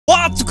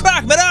What's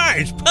crack,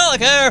 midage?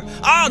 Pillock here,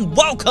 and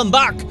welcome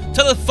back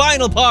to the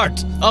final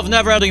part of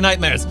Neverending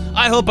Nightmares.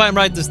 I hope I'm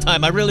right this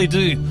time, I really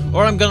do,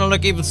 or I'm gonna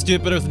look even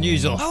stupider than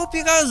usual. I hope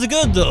you guys are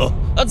good though.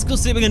 Let's go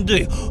see what we can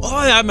do. Oh,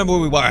 I remember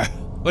where we were.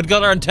 We'd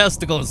got our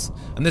testicles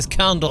and this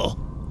candle.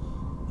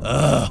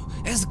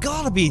 It's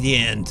gotta be the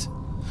end.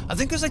 I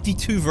think there's actually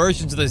two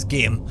versions of this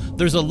game.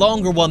 There's a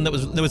longer one there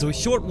was a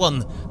short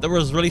one that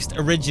was released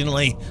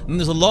originally, and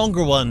there's a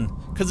longer one,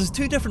 because there's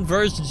two different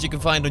versions you can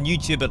find on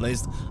YouTube at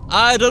least.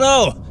 I don't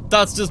know.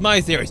 That's just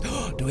my theories.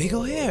 Do we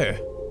go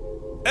here?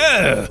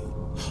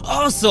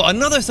 Also,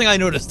 another thing I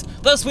noticed,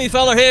 this wee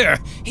fella here,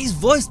 he's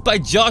voiced by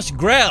Josh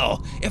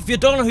Grell. If you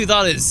don't know who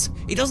that is,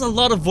 he does a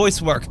lot of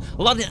voice work,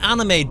 a lot of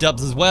anime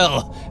dubs as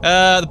well.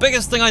 The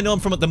biggest thing I know him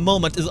from at the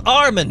moment is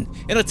Armin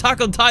in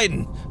Attack on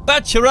Titan.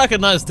 Bet you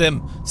recognized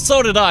him.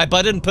 So did I, but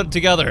I didn't put it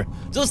together.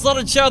 Just thought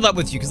I'd share that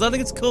with you, because I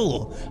think it's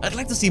cool. I'd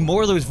like to see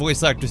more of those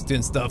voice actors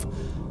doing stuff.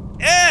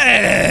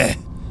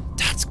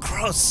 That's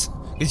gross.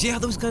 Because yeah,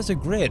 those guys are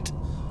great.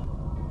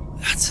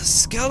 That's a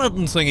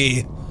skeleton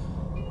thingy.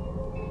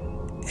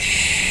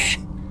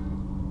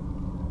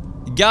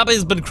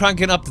 Gabby's been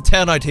cranking up the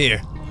 10 out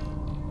here.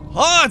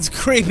 Oh, it's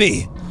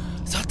creepy.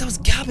 I thought that was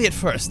Gabby at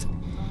first.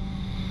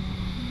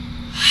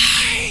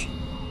 Hi.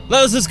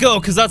 Let's just go,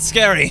 because that's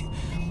scary.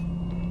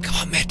 Come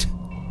on, Mitt.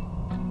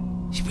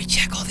 Should we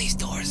check all these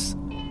doors?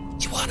 Do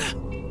you wanna?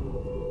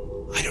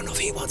 I don't know if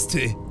he wants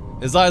to.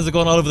 His eyes are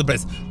going all over the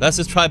place. Let's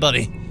just try,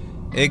 buddy.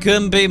 It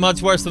couldn't be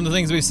much worse than the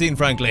things we've seen,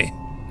 frankly.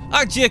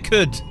 Actually, it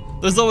could.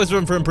 There's always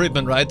room for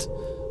improvement, right?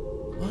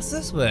 What's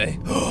this way?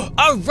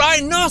 A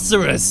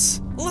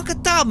rhinoceros! Look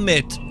at that,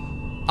 Mitt!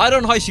 I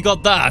don't know how she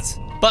got that,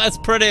 but it's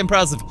pretty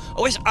impressive.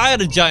 I wish I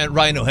had a giant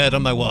rhino head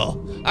on my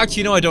wall.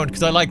 Actually, no, I don't,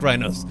 because I like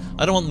rhinos.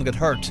 I don't want them to get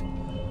hurt.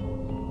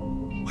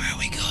 Where are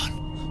we going?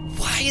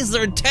 Why is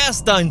there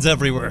intestines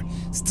everywhere?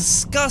 It's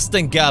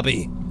disgusting,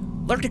 Gabby.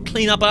 Learn to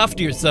clean up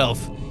after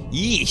yourself.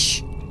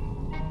 Yeesh.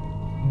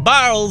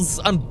 Barrels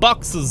and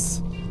boxes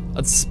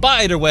and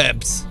spider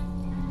webs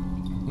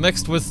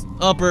mixed with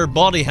upper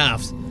body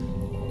halves.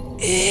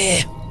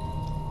 It's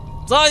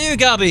all you,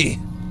 Gabby.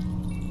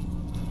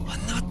 Oh,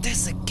 not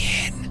this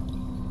again.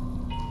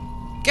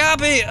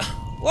 Gabby,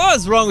 what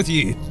is wrong with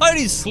you? How do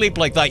you sleep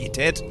like that, you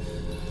tit?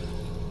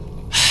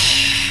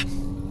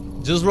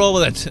 Just roll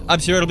with it. I'm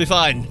sure it'll be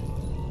fine.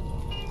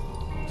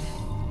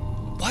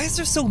 Why is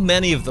there so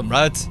many of them,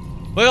 right?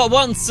 We got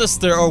one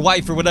sister or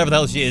wife or whatever the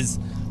hell she is,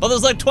 but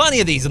there's like 20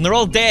 of these and they're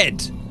all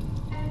dead.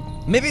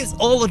 Maybe it's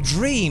all a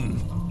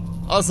dream.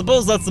 I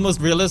suppose that's the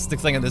most realistic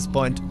thing at this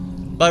point.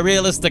 By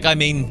realistic, I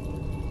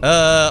mean,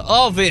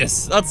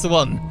 obvious. That's the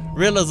one.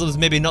 Realism is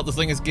maybe not the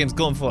thing this game's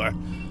going for.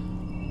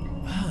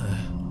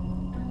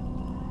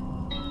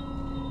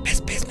 This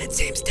basement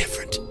seems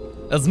different.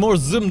 It's more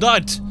zoomed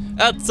out.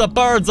 It's a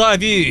bird's eye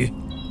view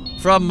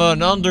from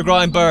an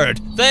underground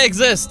bird. They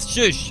exist.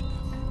 Shush.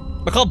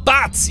 They're called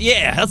bats.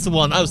 Yeah, that's the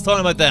one. I was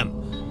talking about them.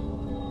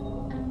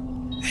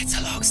 It's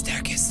a long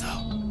staircase,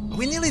 though. Are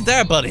we nearly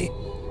there, buddy?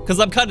 Because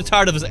I'm kind of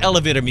tired of this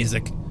elevator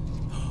music.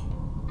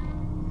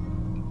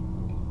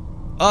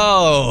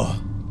 Oh,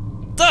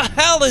 the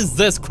hell is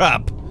this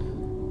crap?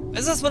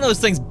 Is this one of those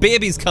things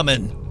babies come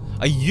in?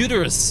 A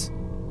uterus?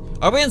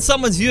 Are we in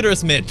someone's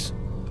uterus, mate?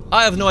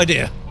 I have no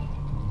idea.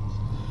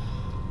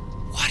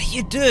 What are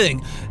you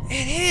doing?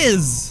 It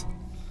is.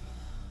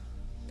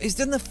 He's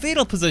in the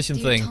fetal position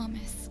Dear thing.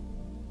 Thomas,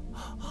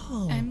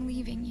 Oh. I'm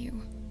leaving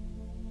you.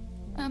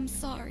 I'm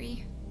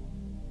sorry.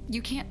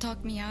 You can't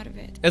talk me out of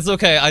it. It's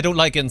okay. I don't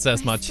like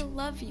incest I much. still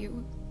love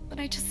you, but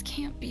I just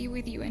can't be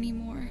with you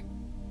anymore.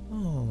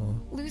 Oh.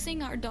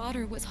 Losing our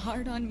daughter was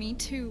hard on me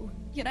too,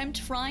 yet I'm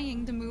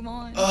trying to move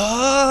on. Your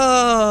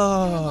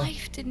Oh.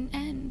 life didn't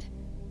end,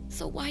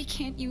 so why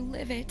can't you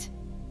live it?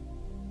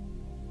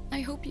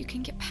 I hope you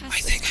can get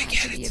past this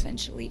tragedy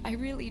eventually, I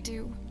really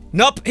do.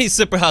 Nope, he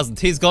super hasn't.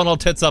 He's gone all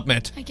tits up,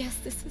 mate. I guess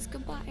this is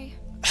goodbye.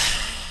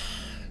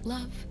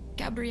 Love,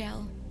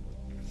 Gabrielle.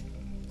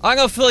 I'm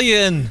gonna fill you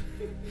in.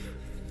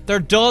 Their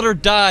daughter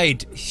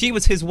died. She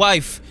was his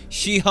wife.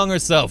 She hung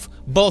herself.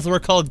 Both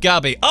were called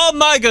Gabby. Oh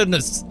my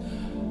goodness!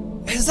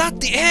 Is that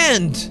the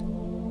end?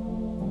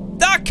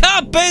 That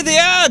can't be the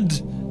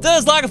end! This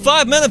is like a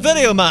 5-minute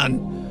video, man.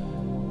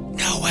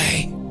 No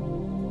way.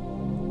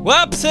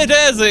 Whoopsie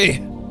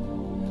daisy.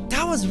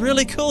 That was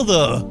really cool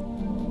though.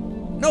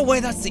 No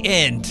way that's the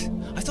end.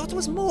 I thought there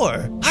was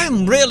more.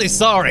 I'm really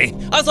sorry.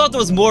 I thought there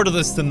was more to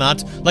this than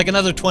that, like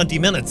another 20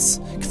 minutes.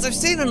 Because I've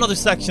seen another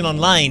section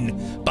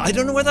online, but I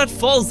don't know where that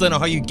falls then or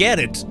how you get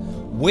it.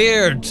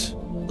 Weird.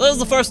 This is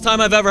the first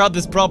time I've ever had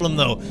this problem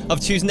though, of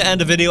choosing to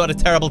end a video at a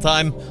terrible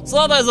time.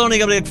 So that is only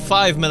gonna be like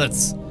 5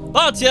 minutes.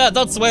 But yeah,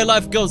 that's the way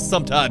life goes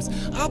sometimes.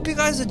 I hope you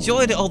guys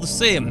enjoyed it all the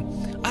same.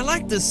 I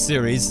like this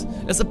series.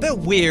 It's a bit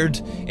weird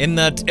in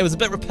that it was a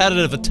bit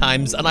repetitive at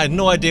times and I had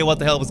no idea what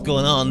the hell was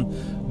going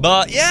on.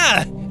 But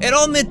yeah, it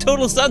all made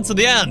total sense in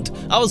the end.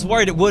 I was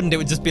worried it wouldn't. It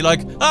would just be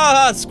like,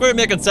 ah, screw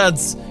making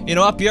sense. You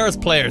know, up yours,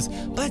 players.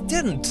 But it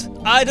didn't.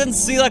 I didn't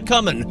see that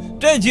coming.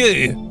 Did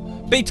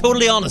you? Be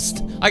totally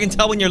honest. I can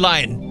tell when you're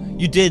lying.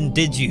 You didn't,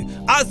 did you?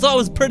 I thought it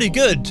was pretty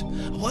good.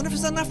 I wonder if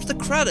it's done after the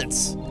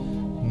credits.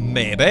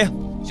 Maybe.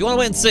 Do you want to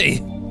wait and see?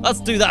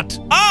 Let's do that.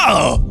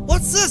 Oh!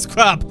 What's this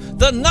crap?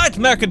 The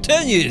nightmare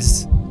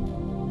continues!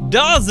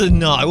 Does it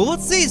not? Well,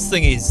 what's these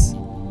thingies?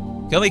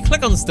 Can we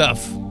click on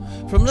stuff?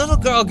 From little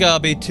girl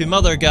Gabby to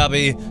mother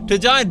Gabby to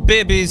giant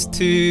babies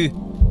to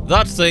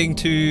that thing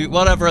to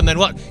whatever, and then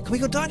what? Can we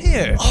go down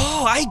here?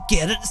 Oh, I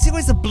get it. See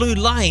where's the blue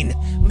line?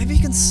 Maybe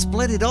you can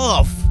split it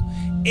off.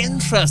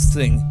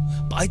 Interesting.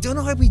 But I don't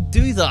know how we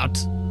do that.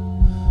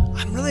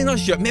 I'm really not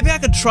sure. Maybe I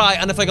could try,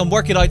 and if I can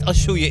work it out, I'll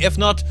show you. If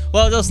not,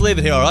 well, I'll just leave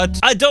it here, alright?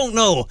 I don't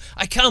know.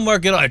 I can't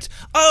work it out.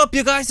 I hope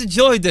you guys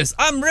enjoyed this.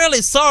 I'm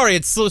really sorry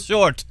it's so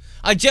short.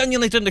 I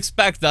genuinely didn't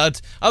expect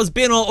that. I was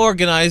being all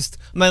organized.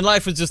 My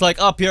life was just like,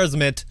 oh, here's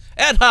mate.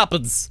 It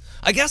happens.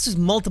 I guess there's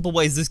multiple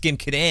ways this game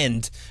could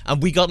end,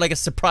 and we got like a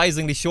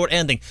surprisingly short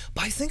ending.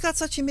 But I think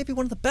that's actually maybe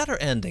one of the better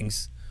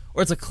endings.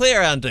 Or it's a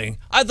clear ending.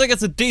 I think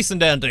it's a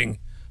decent ending.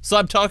 So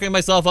I'm talking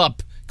myself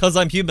up, because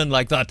I'm human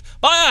like that.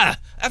 But yeah,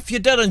 if you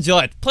did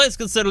enjoy it, please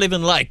consider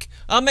leaving a like.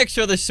 I'll make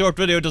sure this short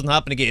video doesn't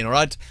happen again,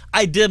 alright?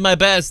 I did my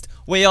best.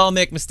 We all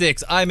make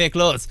mistakes. I make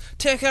loads.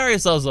 Take care of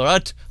yourselves,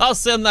 alright? I'll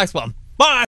see you in the next one. Bye!